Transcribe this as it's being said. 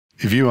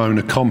If you own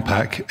a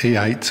Compak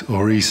E8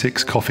 or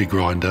E6 coffee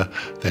grinder,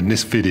 then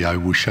this video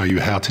will show you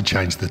how to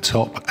change the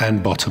top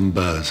and bottom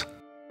burrs.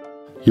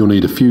 You'll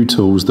need a few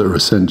tools that are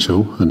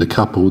essential and a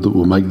couple that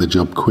will make the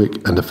job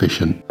quick and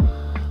efficient.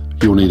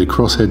 You'll need a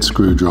crosshead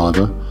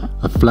screwdriver,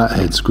 a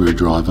flathead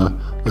screwdriver,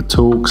 a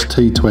Torx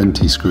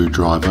T20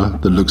 screwdriver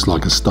that looks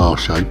like a star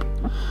shape,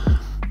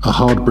 a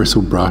hard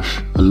bristle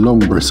brush, a long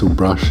bristle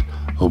brush,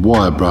 a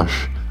wire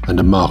brush and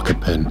a marker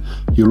pen.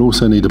 You'll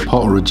also need a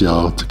pot or a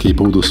jar to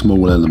keep all the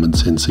small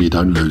elements in so you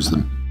don't lose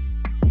them.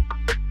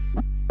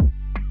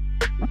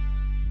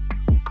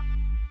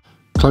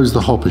 Close the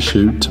hopper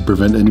chute to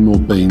prevent any more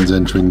beans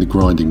entering the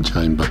grinding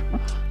chamber.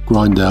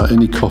 Grind out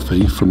any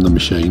coffee from the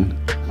machine.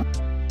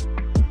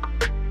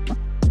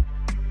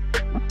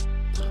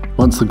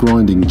 Once the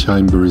grinding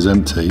chamber is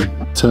empty,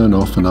 turn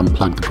off and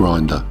unplug the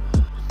grinder.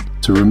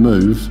 To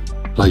remove,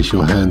 place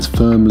your hands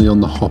firmly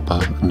on the hopper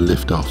and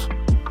lift off.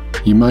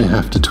 You may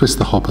have to twist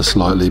the hopper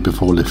slightly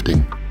before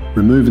lifting.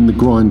 Removing the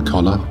grind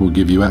collar will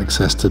give you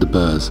access to the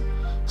burrs.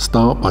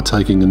 Start by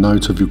taking a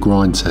note of your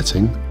grind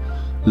setting,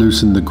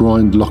 loosen the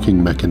grind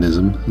locking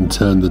mechanism and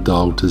turn the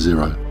dial to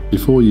 0.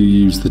 Before you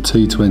use the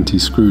T20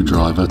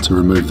 screwdriver to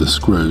remove the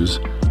screws,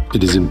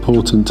 it is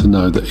important to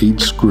know that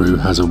each screw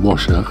has a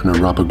washer and a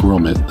rubber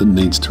grommet that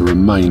needs to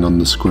remain on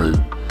the screw.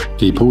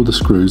 Keep all the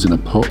screws in a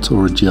pot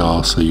or a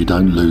jar so you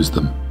don't lose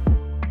them.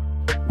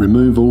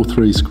 Remove all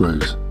 3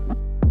 screws.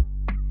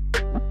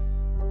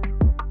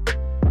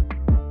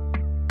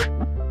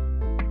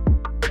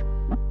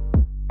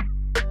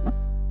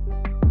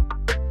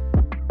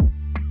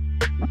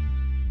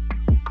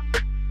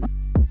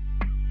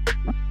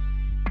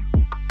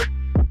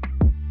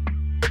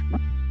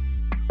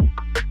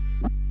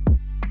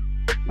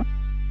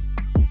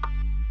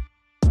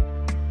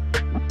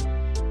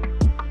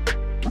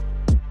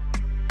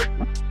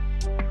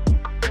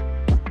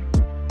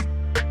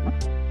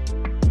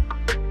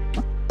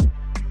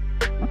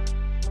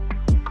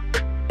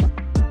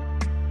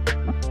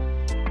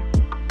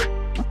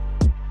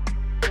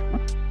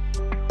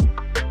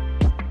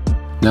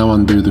 Now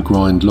undo the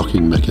grind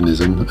locking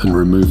mechanism and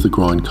remove the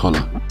grind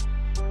collar.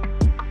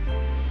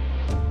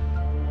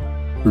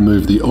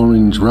 Remove the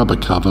orange rubber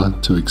cover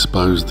to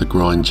expose the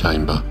grind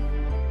chamber.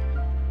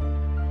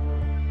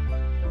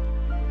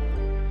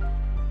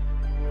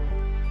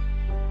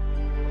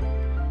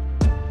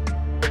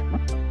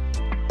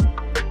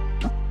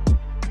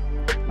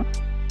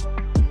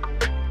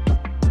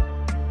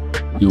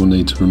 You will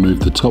need to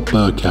remove the top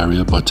burr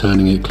carrier by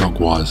turning it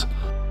clockwise.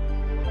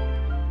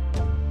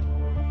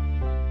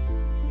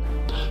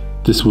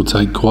 This will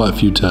take quite a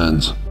few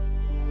turns.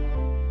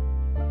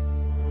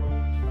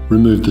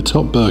 Remove the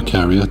top burr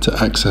carrier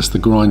to access the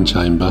grind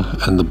chamber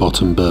and the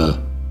bottom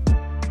burr.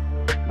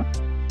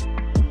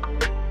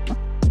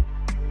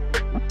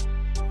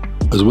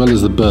 As well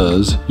as the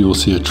burrs, you will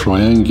see a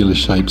triangular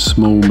shaped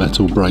small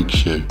metal brake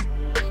shoe.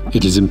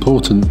 It is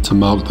important to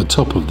mark the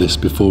top of this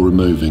before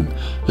removing,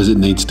 as it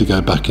needs to go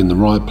back in the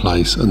right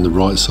place and the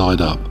right side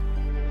up.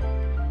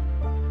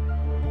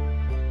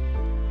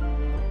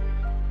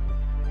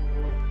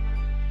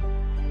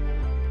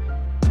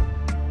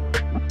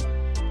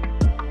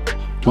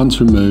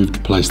 Once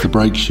removed, place the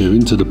brake shoe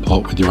into the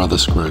pot with your other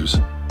screws.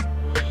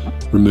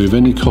 Remove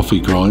any coffee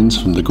grinds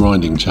from the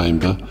grinding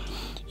chamber.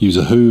 Use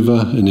a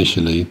hoover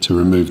initially to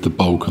remove the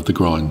bulk of the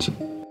grinds.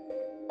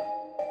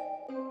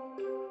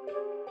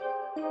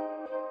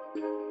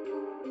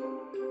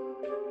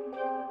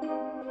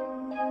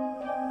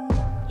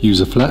 Use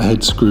a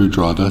flathead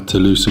screwdriver to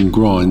loosen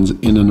grinds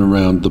in and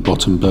around the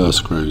bottom burr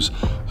screws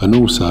and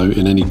also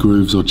in any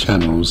grooves or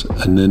channels,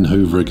 and then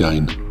hoover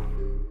again.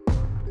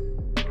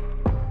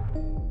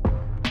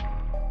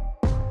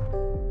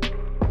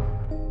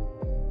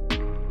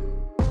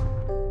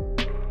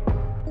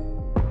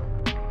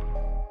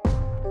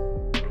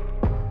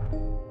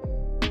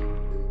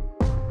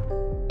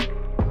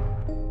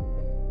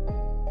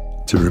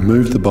 To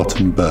remove the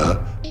bottom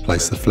burr,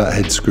 place the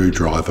flathead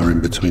screwdriver in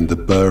between the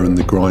burr and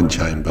the grind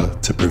chamber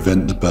to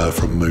prevent the burr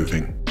from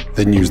moving.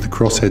 Then use the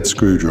crosshead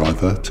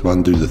screwdriver to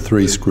undo the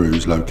 3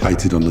 screws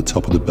located on the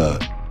top of the burr.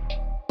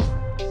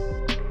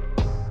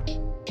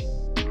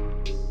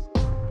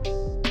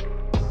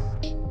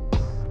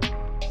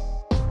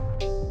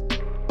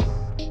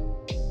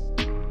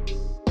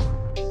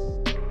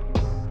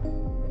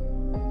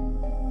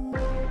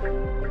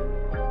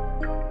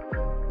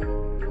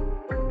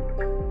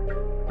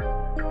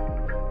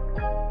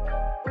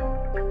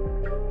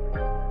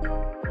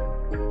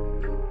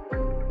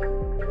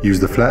 Use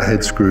the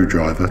flathead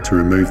screwdriver to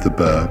remove the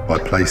burr by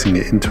placing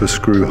it into a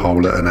screw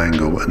hole at an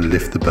angle and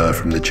lift the burr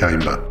from the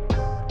chamber.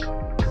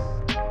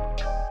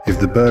 If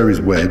the burr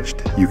is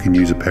wedged, you can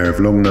use a pair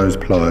of long nose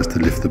pliers to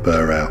lift the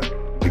burr out.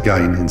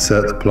 Again,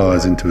 insert the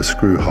pliers into a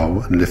screw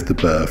hole and lift the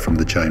burr from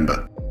the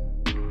chamber.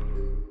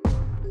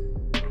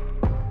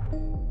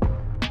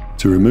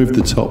 To remove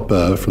the top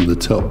burr from the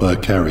top burr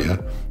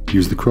carrier,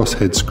 use the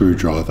crosshead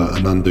screwdriver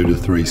and undo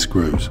the 3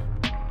 screws.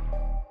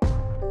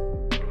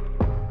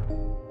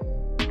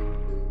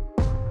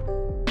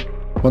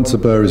 Once the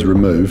burr is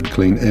removed,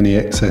 clean any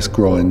excess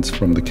grinds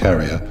from the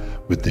carrier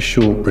with the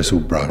short bristle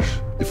brush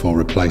before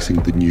replacing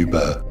the new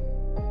burr.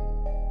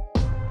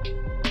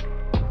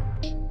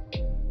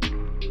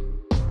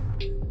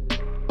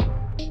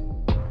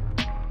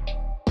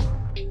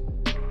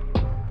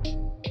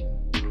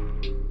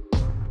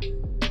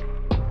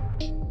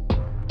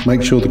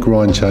 Make sure the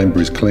grind chamber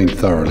is cleaned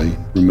thoroughly.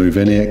 Remove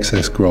any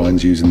excess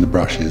grinds using the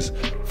brushes,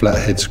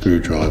 flathead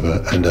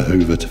screwdriver and a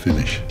hoover to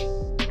finish.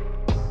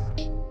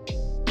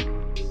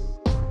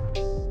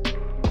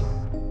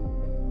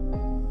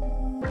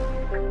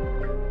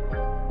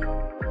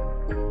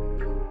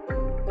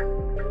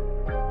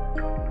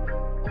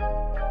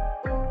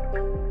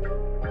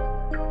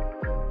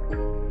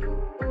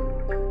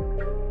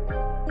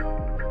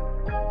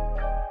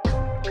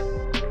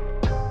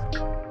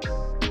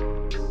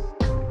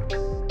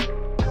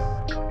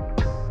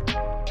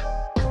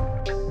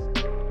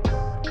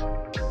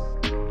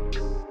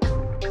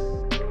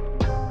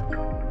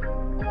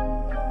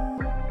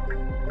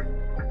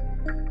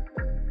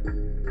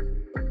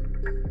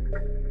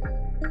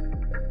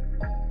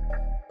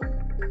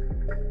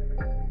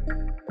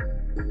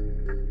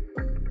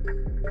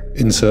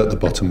 Insert the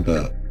bottom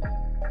burr.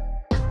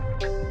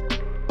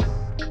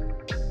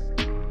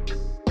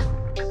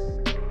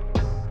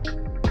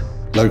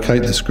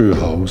 Locate the screw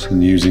holes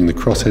and using the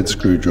crosshead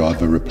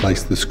screwdriver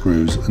replace the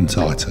screws and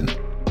tighten.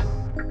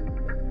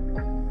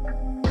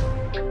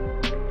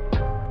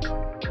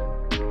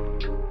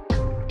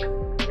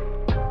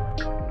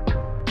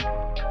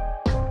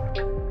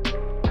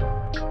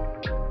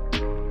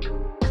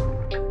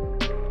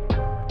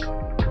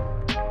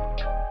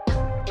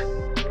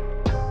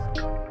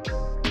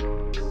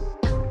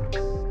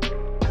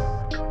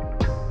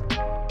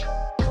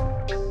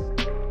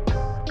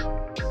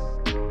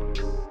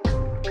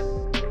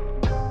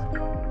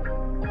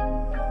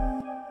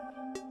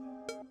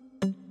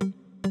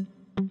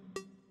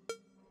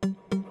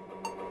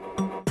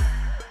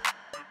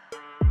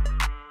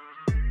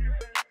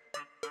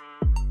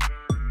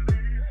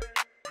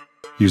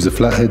 Use a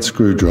flathead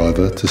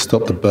screwdriver to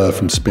stop the burr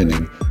from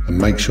spinning and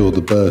make sure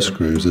the burr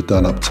screws are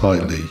done up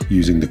tightly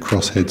using the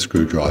crosshead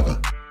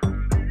screwdriver.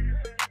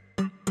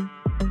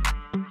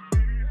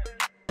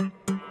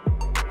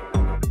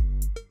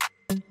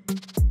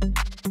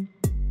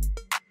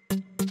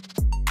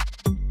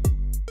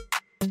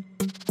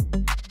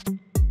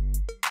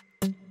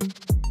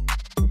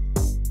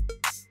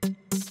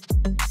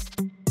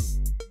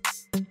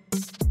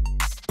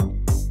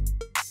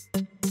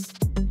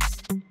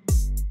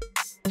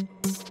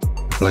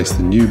 Place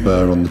the new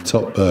burr on the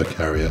top burr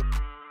carrier,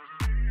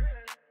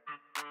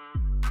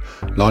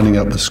 lining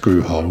up the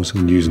screw holes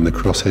and using the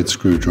crosshead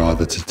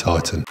screwdriver to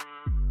tighten.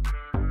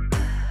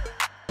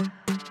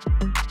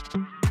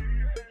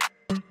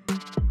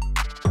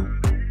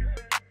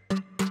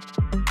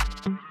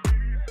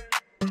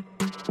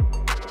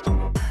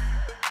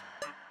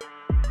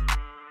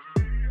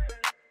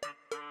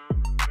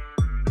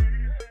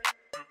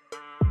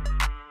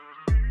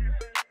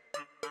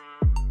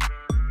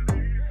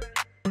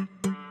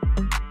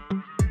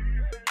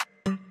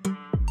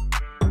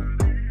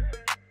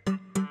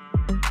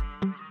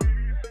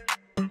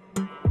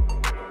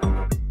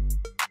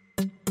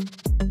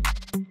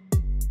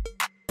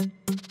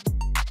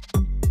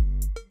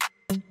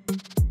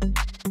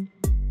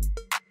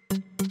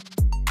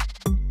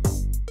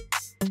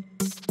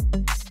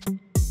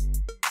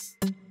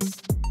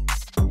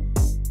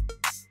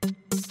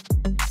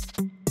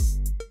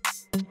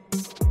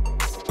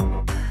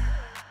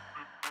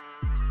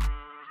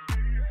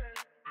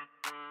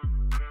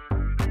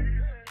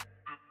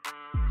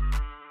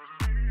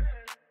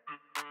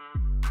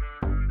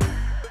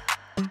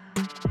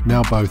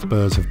 Now both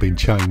burrs have been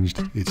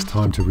changed, it's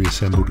time to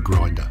reassemble the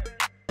grinder.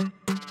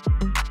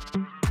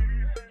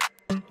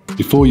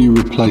 Before you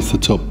replace the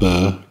top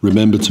burr,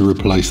 remember to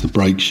replace the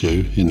brake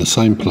shoe in the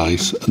same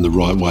place and the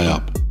right way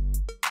up.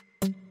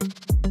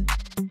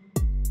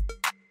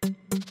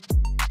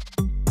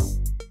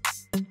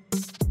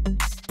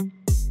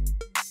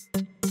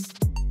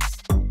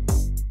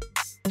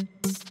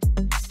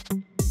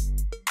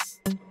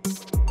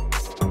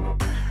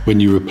 When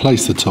you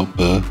replace the top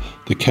burr,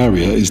 the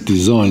carrier is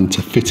designed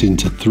to fit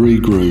into 3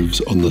 grooves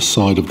on the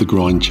side of the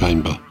grind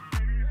chamber.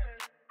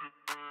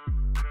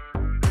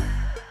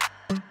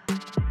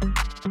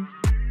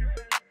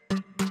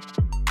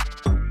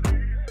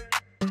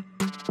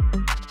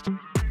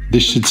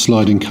 This should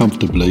slide in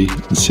comfortably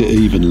and sit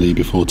evenly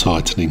before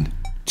tightening.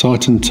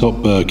 Tighten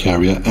top burr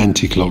carrier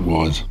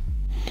anti-clockwise.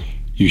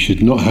 You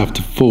should not have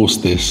to force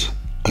this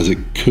as it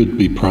could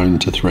be prone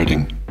to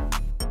threading.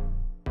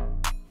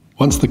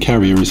 Once the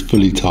carrier is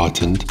fully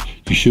tightened,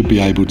 you should be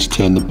able to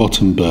turn the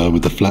bottom burr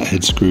with the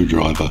flathead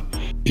screwdriver.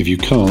 If you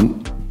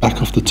can't,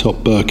 back off the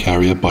top burr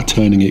carrier by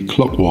turning it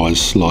clockwise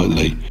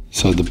slightly,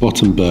 so the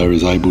bottom burr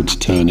is able to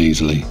turn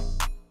easily.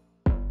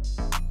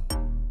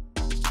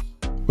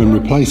 When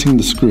replacing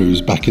the screws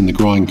back in the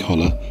grind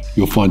collar,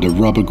 you'll find a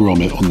rubber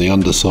grommet on the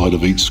underside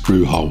of each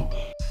screw hole.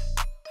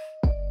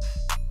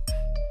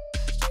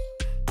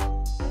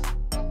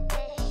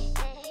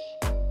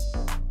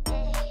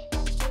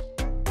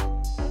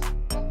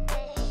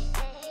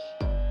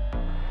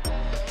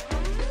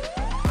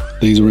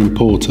 These are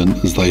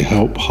important as they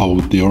help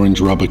hold the orange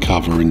rubber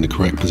cover in the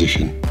correct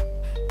position.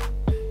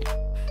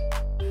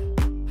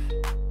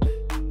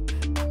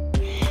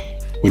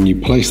 When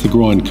you place the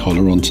grind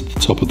collar onto the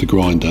top of the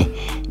grinder,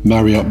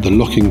 marry up the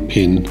locking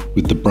pin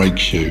with the brake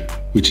shoe,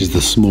 which is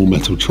the small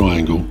metal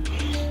triangle,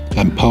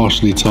 and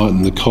partially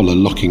tighten the collar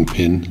locking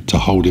pin to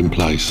hold in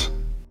place.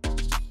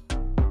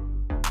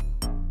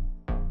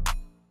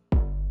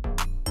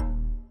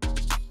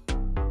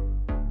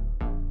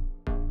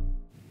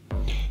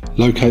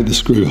 Locate the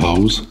screw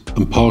holes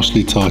and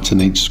partially tighten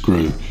each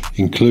screw,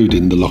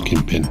 including the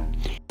locking pin.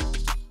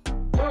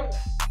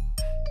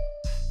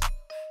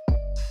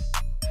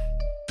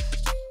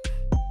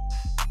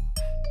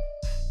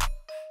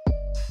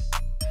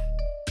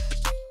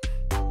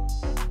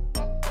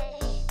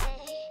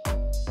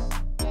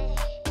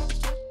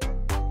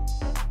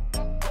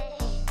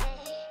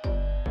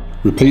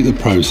 Repeat the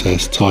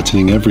process,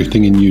 tightening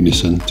everything in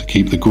unison to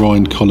keep the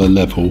grind collar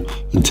level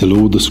until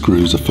all the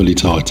screws are fully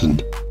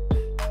tightened.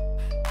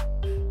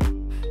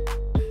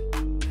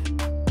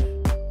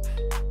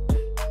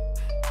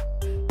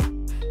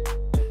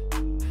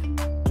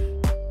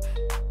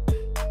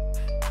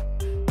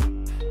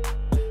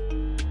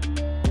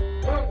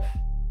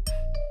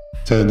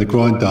 Turn the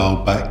grind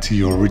dial back to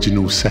your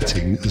original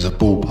setting as a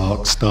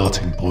ballpark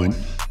starting point,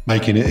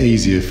 making it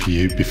easier for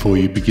you before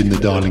you begin the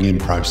dialing in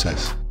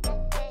process.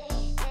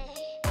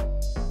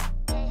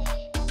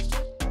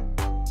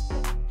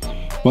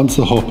 Once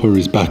the hopper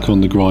is back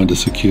on the grinder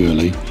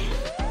securely,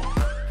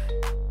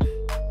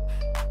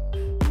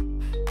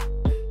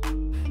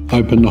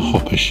 open the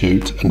hopper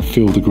chute and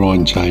fill the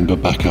grind chamber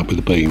back up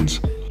with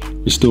beans.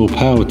 Restore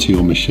power to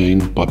your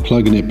machine by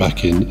plugging it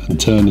back in and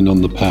turning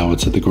on the power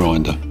to the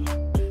grinder.